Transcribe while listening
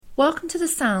Welcome to the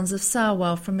sounds of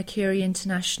Sarwell from Mercury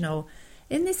International.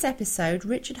 In this episode,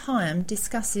 Richard Higham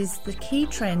discusses the key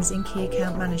trends in key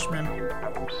account management.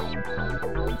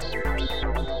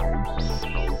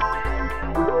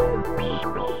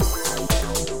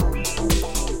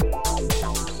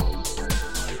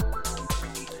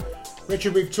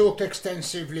 Richard, we've talked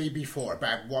extensively before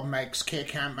about what makes key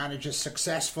account managers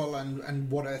successful and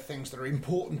what are the things that are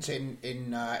important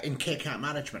in key account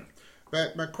management.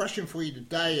 But my question for you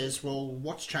today is, well,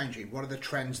 what's changing? What are the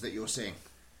trends that you're seeing?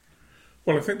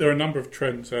 Well, I think there are a number of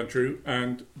trends, Andrew,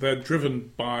 and they're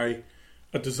driven by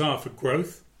a desire for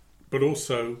growth, but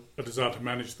also a desire to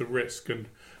manage the risk. And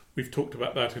we've talked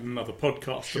about that in another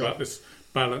podcast, Sure. about this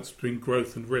balance between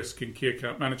growth and risk in key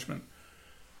account management.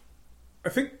 I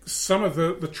think some of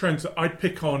the trends that I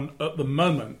pick on at the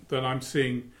moment that I'm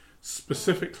seeing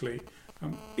specifically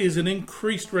is an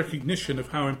increased recognition of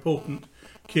how important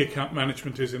key account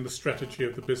management is in the strategy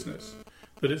of the business.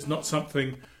 That it's not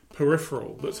something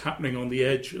peripheral that's happening on the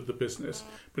edge of the business,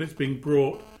 but it's being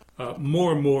brought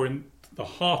more and more in the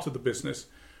heart of the business.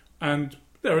 And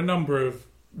there are a number of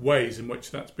ways in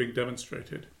which that's being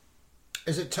demonstrated.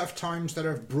 Is it tough times that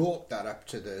have brought that up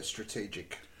to the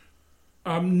strategic?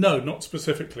 No, not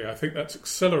specifically. I think that's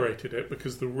accelerated it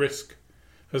because the risk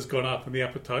has gone up and the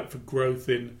appetite for growth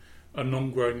in a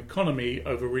non-growing economy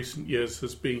over recent years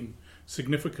has been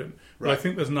significant. But Right. I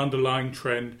think there's an underlying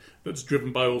trend that's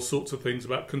driven by all sorts of things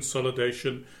about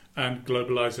consolidation and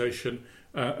globalization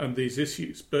and these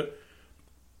issues. But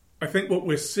I think what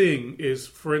we're seeing is,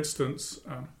 for instance,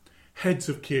 heads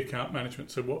of key account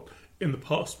management, so what in the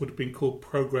past would have been called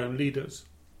program leaders,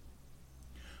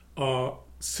 are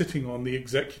sitting on the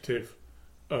executive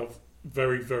of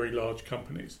very, very large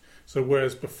companies. So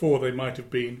whereas before they might have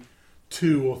been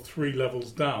 2 or 3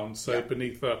 levels down, say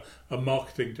beneath a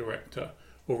marketing director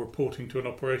or reporting to an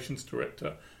operations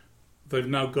director, they've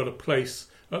now got a place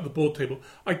at the board table.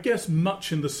 I guess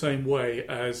much in the same way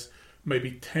as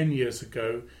maybe 10 years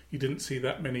ago, you didn't see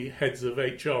that many heads of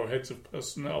HR, heads of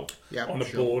personnel on a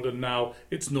board, and now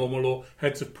it's normal, or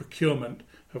heads of procurement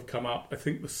have come up. I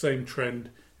think the same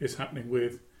trend is happening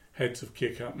with heads of key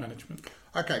account management.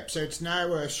 Okay, so it's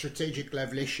now a strategic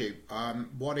level issue.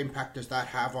 What impact does that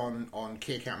have on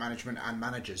key account management and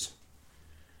managers?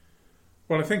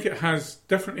 Well, I think it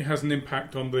definitely has an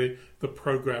impact on the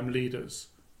program leaders.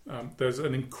 There's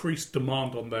an increased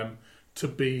demand on them to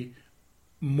be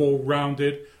more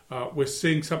rounded. We're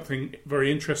seeing something very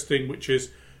interesting, which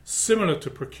is similar to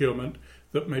procurement,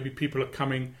 that maybe people are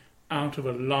coming out of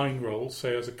a line role,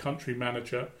 say as a country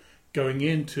manager, going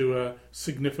into a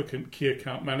significant key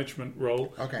account management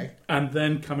role, and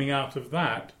then coming out of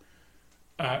that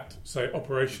at, say,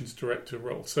 operations director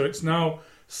role. So it's now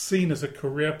seen as a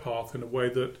career path in a way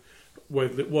that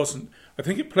it wasn't. I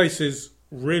think it places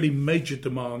really major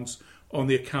demands on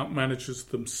the account managers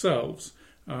themselves,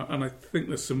 and I think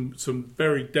there's some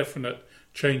very definite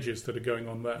changes that are going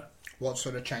on there. What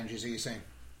sort of changes are you seeing?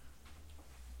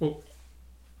 Well,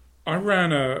 I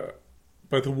ran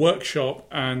both a workshop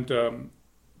and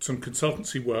some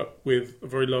consultancy work with a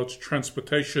very large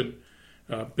transportation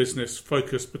business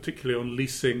focused particularly on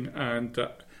leasing and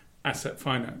asset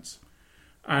finance.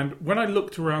 And when I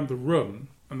looked around the room,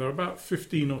 and there were about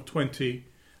 15 or 20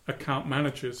 account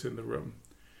managers in the room,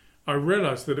 I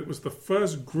realised that it was the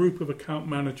first group of account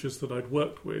managers that I'd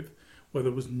worked with where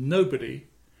there was nobody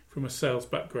from a sales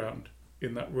background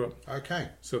in that room. Okay.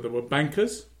 So there were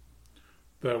bankers,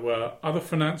 there were other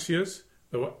financiers,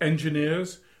 there were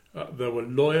engineers, there were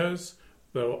lawyers,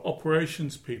 there were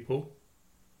operations people,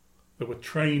 there were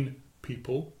train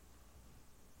people,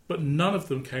 but none of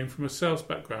them came from a sales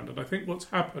background. And I think what's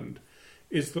happened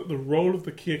is that the role of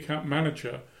the key account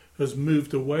manager has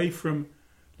moved away from,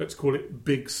 let's call it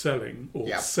big selling or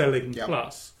selling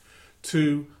plus,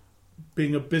 to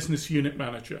being a business unit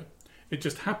manager. It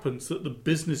just happens that the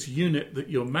business unit that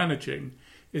you're managing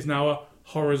is now a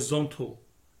horizontal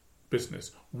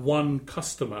business, one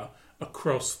customer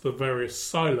across the various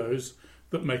silos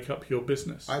that make up your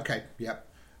business. Okay, yep.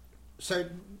 So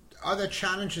are there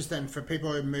challenges then for people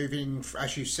who are moving,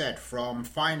 as you said, from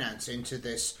finance into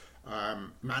this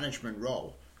management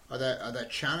role? Are there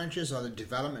challenges? Are there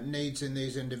development needs in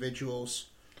these individuals?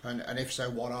 And if so,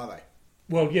 what are they?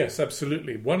 Well, yes,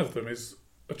 absolutely. One of them is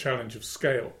a challenge of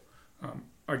scale.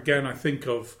 Again, I think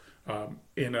of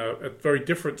in a very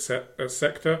different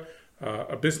sector,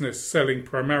 a business selling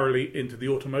primarily into the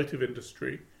automotive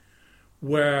industry,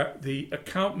 where the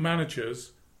account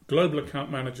managers, global account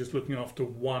managers looking after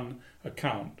one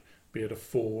account, be it a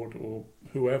Ford or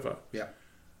whoever,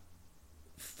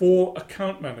 4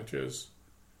 account managers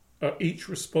are each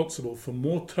responsible for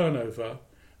more turnover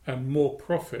and more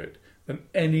profit than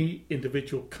any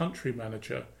individual country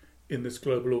manager in this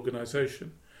global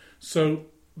organisation. So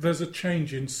there's a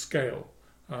change in scale.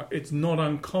 It's not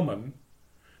uncommon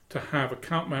to have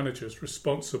account managers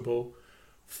responsible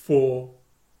for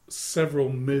several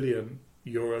million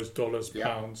euros, dollars,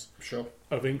 pounds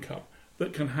of income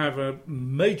that can have a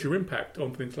major impact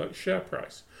on things like share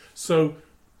price. So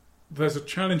there's a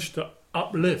challenge to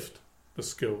uplift the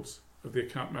skills of the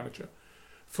account manager.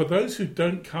 For those who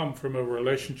don't come from a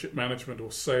relationship management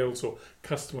or sales or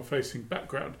customer-facing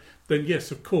background, then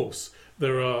yes, of course,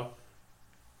 there are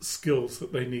skills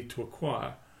that they need to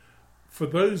acquire. For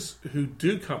those who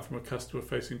do come from a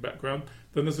customer-facing background,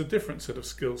 then there's a different set of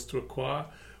skills to acquire,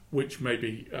 which may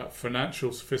be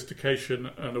financial sophistication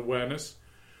and awareness.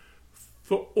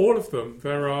 For all of them,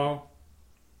 there are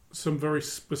some very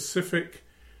specific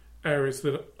areas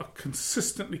that are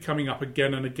consistently coming up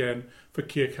again and again for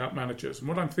key account managers. And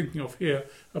what I'm thinking of here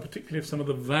are particularly of some of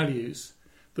the values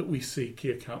that we see key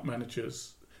account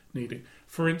managers needing.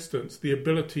 For instance, the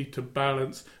ability to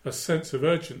balance a sense of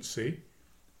urgency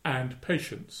and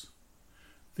patience.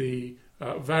 The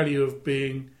value of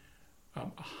being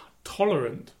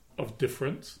tolerant of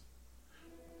difference,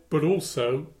 but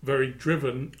also very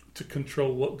driven to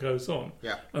control what goes on.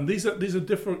 Yeah. And these are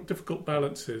difficult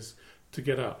balances to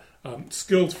get out.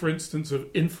 Skills, for instance, of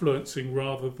influencing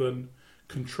rather than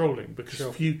controlling,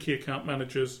 because few key account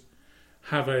managers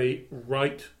have a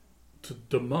right to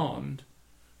demand.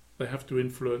 They have to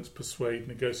influence, persuade,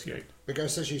 negotiate.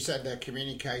 Because, as you said, they're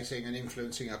communicating and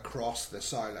influencing across the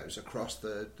silos, across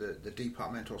the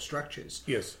departmental structures.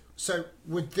 Yes. So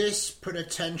would this put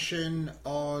attention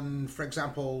on, for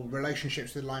example,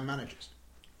 relationships with line managers?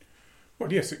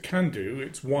 Well, yes, it can do.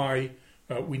 It's why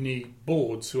we need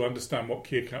boards who understand what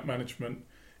key account management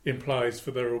implies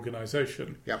for their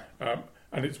organisation. Yeah.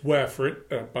 And it's where,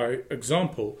 by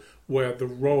example, where the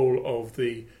role of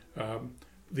the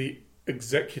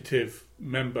executive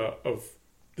member of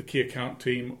the key account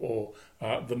team or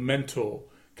the mentor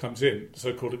comes in, the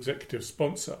so-called executive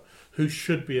sponsor, who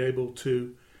should be able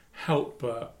to help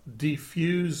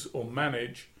defuse or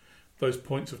manage those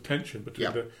points of tension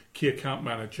between the key account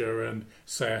manager and,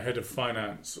 say, a head of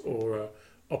finance or a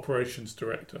operations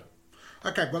director.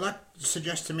 Okay, well, that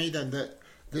suggests to me then that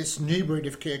this new breed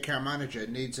of key account manager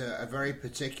needs a very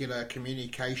particular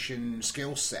communication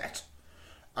skill set.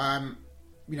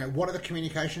 What are the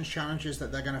communications challenges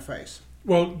that they're going to face?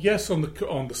 Well, yes, on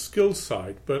the skills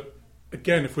side, but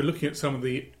again, if we're looking at some of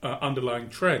the underlying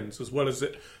trends, as well as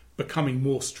it becoming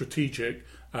more strategic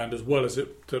and as well as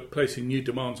it placing new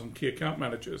demands on key account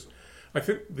managers, I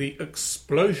think the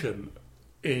explosion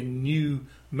in new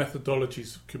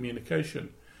methodologies of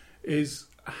communication is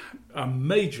a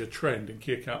major trend in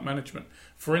key account management.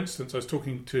 For instance, I was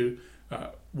talking to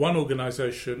one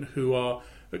organisation who are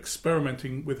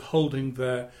experimenting with holding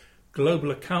their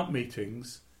global account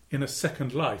meetings in a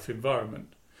Second Life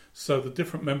environment. So the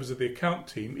different members of the account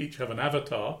team each have an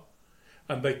avatar,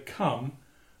 and they come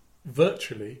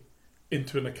virtually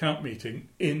into an account meeting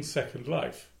in Second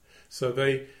Life. So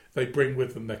they bring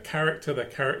with them their character, their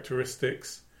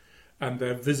characteristics, and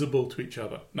they're visible to each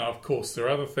other. Now, of course, there are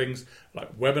other things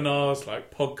like webinars,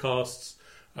 like podcasts,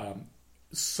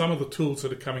 some of the tools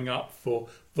that are coming up for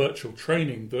virtual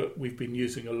training that we've been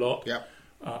using a lot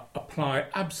apply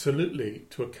absolutely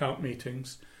to account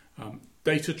meetings.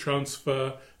 Data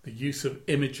transfer, the use of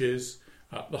images,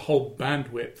 the whole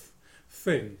bandwidth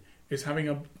thing is having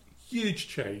a huge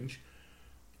change.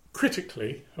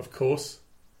 Critically, of course,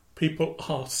 people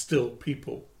are still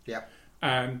people. Yeah.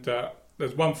 And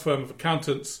there's one firm of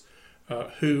accountants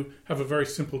who have a very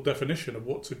simple definition of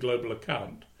what's a global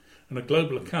account. And a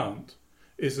global account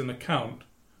is an account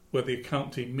where the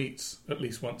account team meets at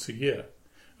least once a year.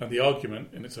 And the argument,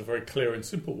 and it's a very clear and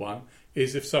simple one,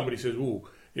 is if somebody says, "Ooh,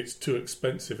 it's too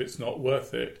expensive, it's not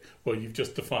worth it," well, you've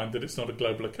just defined that it's not a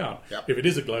global account. Yep. If it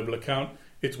is a global account,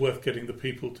 it's worth getting the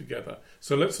people together.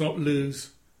 So let's not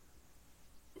lose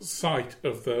sight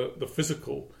of the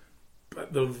physical,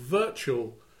 but the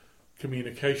virtual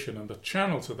communication and the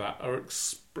channels of that are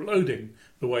exploding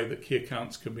the way that key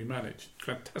accounts can be managed.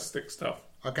 Fantastic stuff.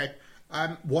 Okay.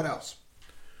 What else?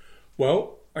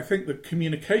 Well, I think that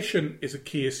communication is a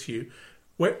key issue.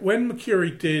 When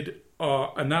Mercury did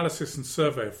our analysis and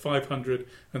survey of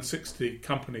 560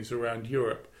 companies around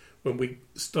Europe, when we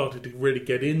started to really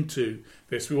get into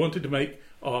this, we wanted to make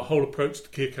our whole approach to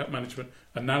key account management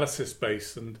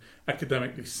analysis-based and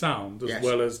academically sound, as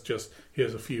well as just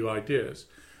here's a few ideas.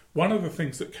 One of the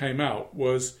things that came out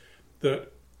was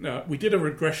that we did a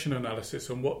regression analysis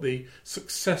on what the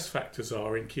success factors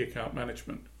are in key account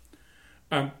management.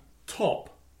 And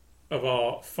top of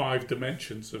our 5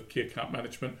 dimensions of key account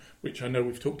management, which I know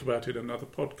we've talked about in another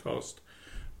podcast,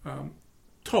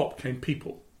 top came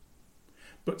people.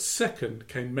 But second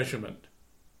came measurement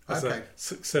as a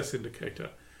success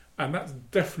indicator. And that's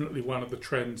definitely one of the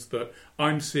trends that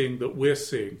I'm seeing, that we're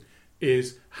seeing,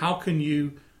 is how can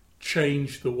you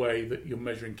change the way that you're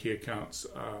measuring key accounts?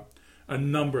 A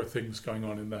number of things going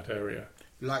on in that area.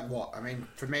 Like what? I mean,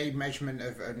 for me, measurement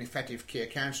of an effective key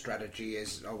account strategy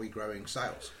is, are we growing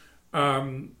sales?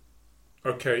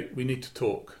 Okay, we need to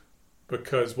talk,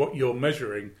 because what you're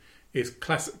measuring is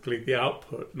classically the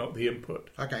output, not the input.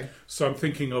 Okay. So I'm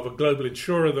thinking of a global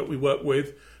insurer that we work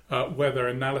with, where their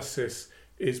analysis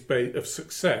of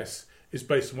success is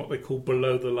based on what they call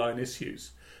below-the-line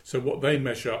issues. So what they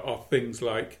measure are things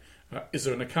like, is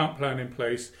there an account plan in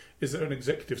place? Is there an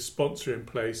executive sponsor in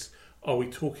place? Are we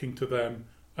talking to them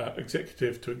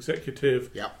executive to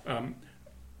executive? Yep.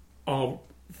 Are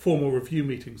formal review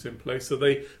meetings in place? So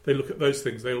they look at those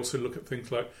things. They also look at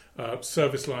things like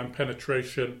service line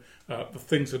penetration, the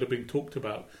things that are being talked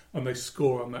about, and they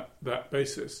score on that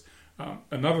basis.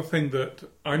 Another thing that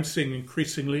I'm seeing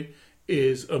increasingly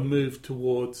is a move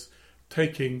towards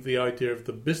taking the idea of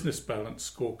the business balance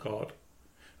scorecard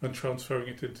and transferring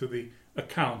it into the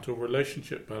account or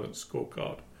relationship balance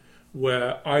scorecard,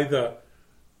 where either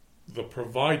the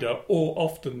provider, or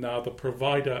often now the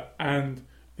provider and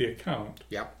the account,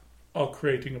 are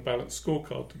creating a balanced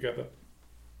scorecard together,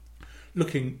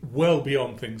 looking well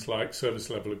beyond things like service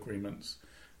level agreements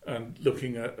and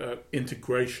looking at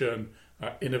integration,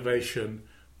 innovation,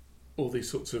 all these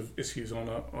sorts of issues on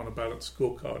a balanced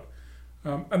scorecard.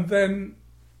 And then,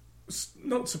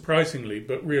 not surprisingly,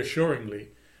 but reassuringly,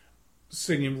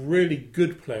 seeing really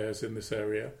good players in this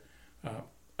area,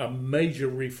 a major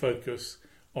refocus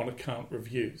on account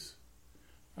reviews.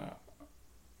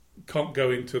 Can't go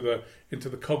into the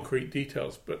concrete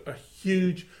details, but a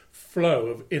huge flow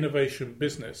of innovation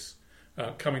business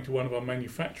coming to one of our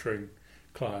manufacturing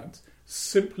clients,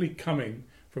 simply coming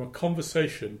from a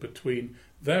conversation between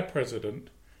their president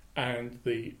and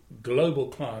the global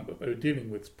client that they were dealing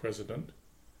with president,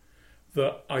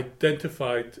 that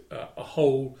identified a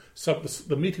whole...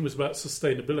 The meeting was about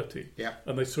sustainability,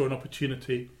 and they saw an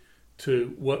opportunity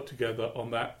to work together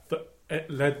on that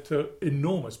it led to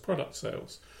enormous product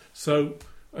sales. So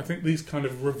I think these kind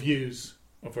of reviews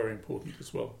are very important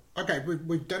as well. Okay,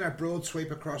 we've done a broad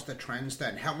sweep across the trends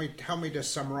then. Help me to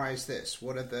summarise this.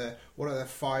 What are the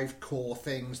 5 core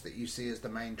things that you see as the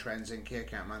main trends in key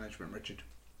account management, Richard?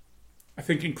 I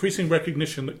think increasing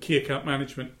recognition that key account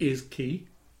management is key.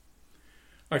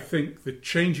 I think the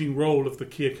changing role of the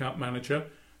key account manager,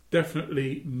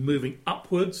 definitely moving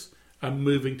upwards and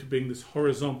moving to being this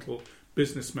horizontal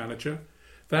business manager.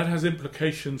 That has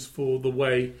implications for the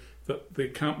way that the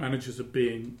account managers are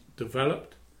being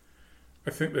developed. I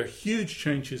think there are huge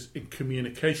changes in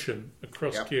communication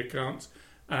across key accounts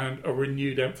and a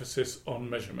renewed emphasis on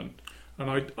measurement.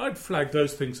 And I'd flag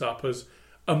those things up as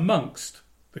amongst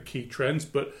the key trends,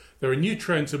 but there are new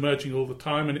trends emerging all the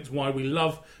time, and it's why we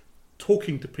love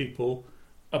talking to people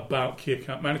about key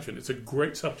account management. It's a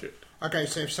great subject. Okay,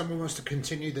 so if someone wants to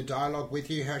continue the dialogue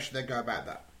with you, how should they go about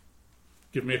that?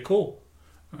 Give me a call.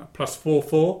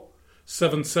 +44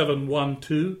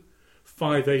 7712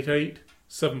 588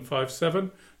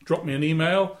 757. Drop me an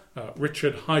email,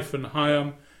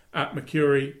 richard-higham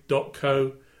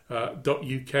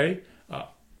 @mercury.co.uk.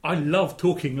 I love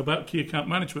talking about key account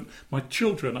management. My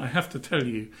children, I have to tell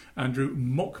you, Andrew,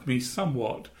 mock me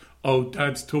somewhat. Oh,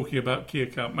 Dad's talking about key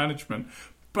account management.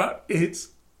 But it's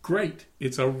great.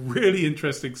 It's a really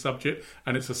interesting subject,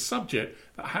 and it's a subject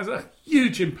that has a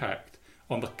huge impact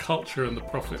on the culture and the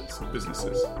profits of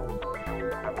businesses.